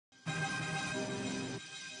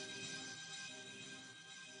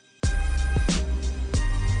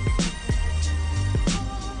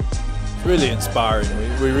really inspiring.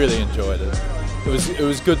 We really enjoyed it. It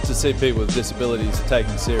was good to see people with disabilities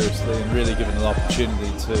taken seriously and really given an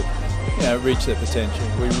opportunity to reach their potential.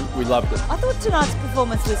 We loved it. I thought tonight's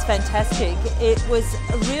performance was fantastic. It was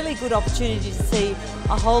a really good opportunity to see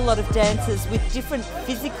a whole lot of dancers with different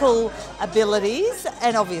physical abilities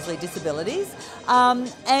and obviously disabilities.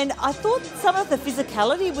 And I thought some of the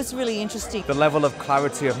physicality was really interesting. The level of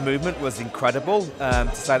clarity of movement was incredible. To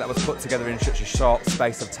say that was put together in such a short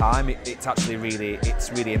space of time,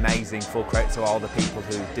 it's really amazing. Full credit to all the people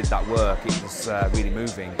who did that work. It was really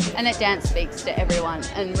moving. And that dance speaks to everyone,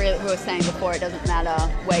 and really, we were saying before, it doesn't matter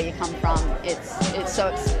where you come from. It's so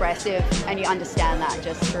expressive, and you understand that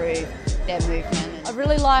just through their movement. I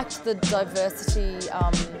really liked the diversity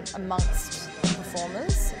amongst the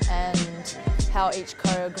performers and how each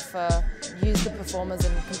choreographer used the performers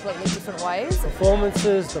in completely different ways.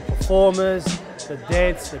 Performances, the performers, the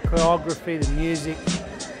dance, the choreography, the music,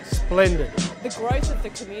 splendid. The growth of the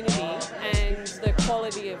community and the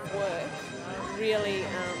quality of work really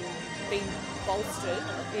being bolstered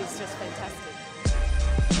is just fantastic.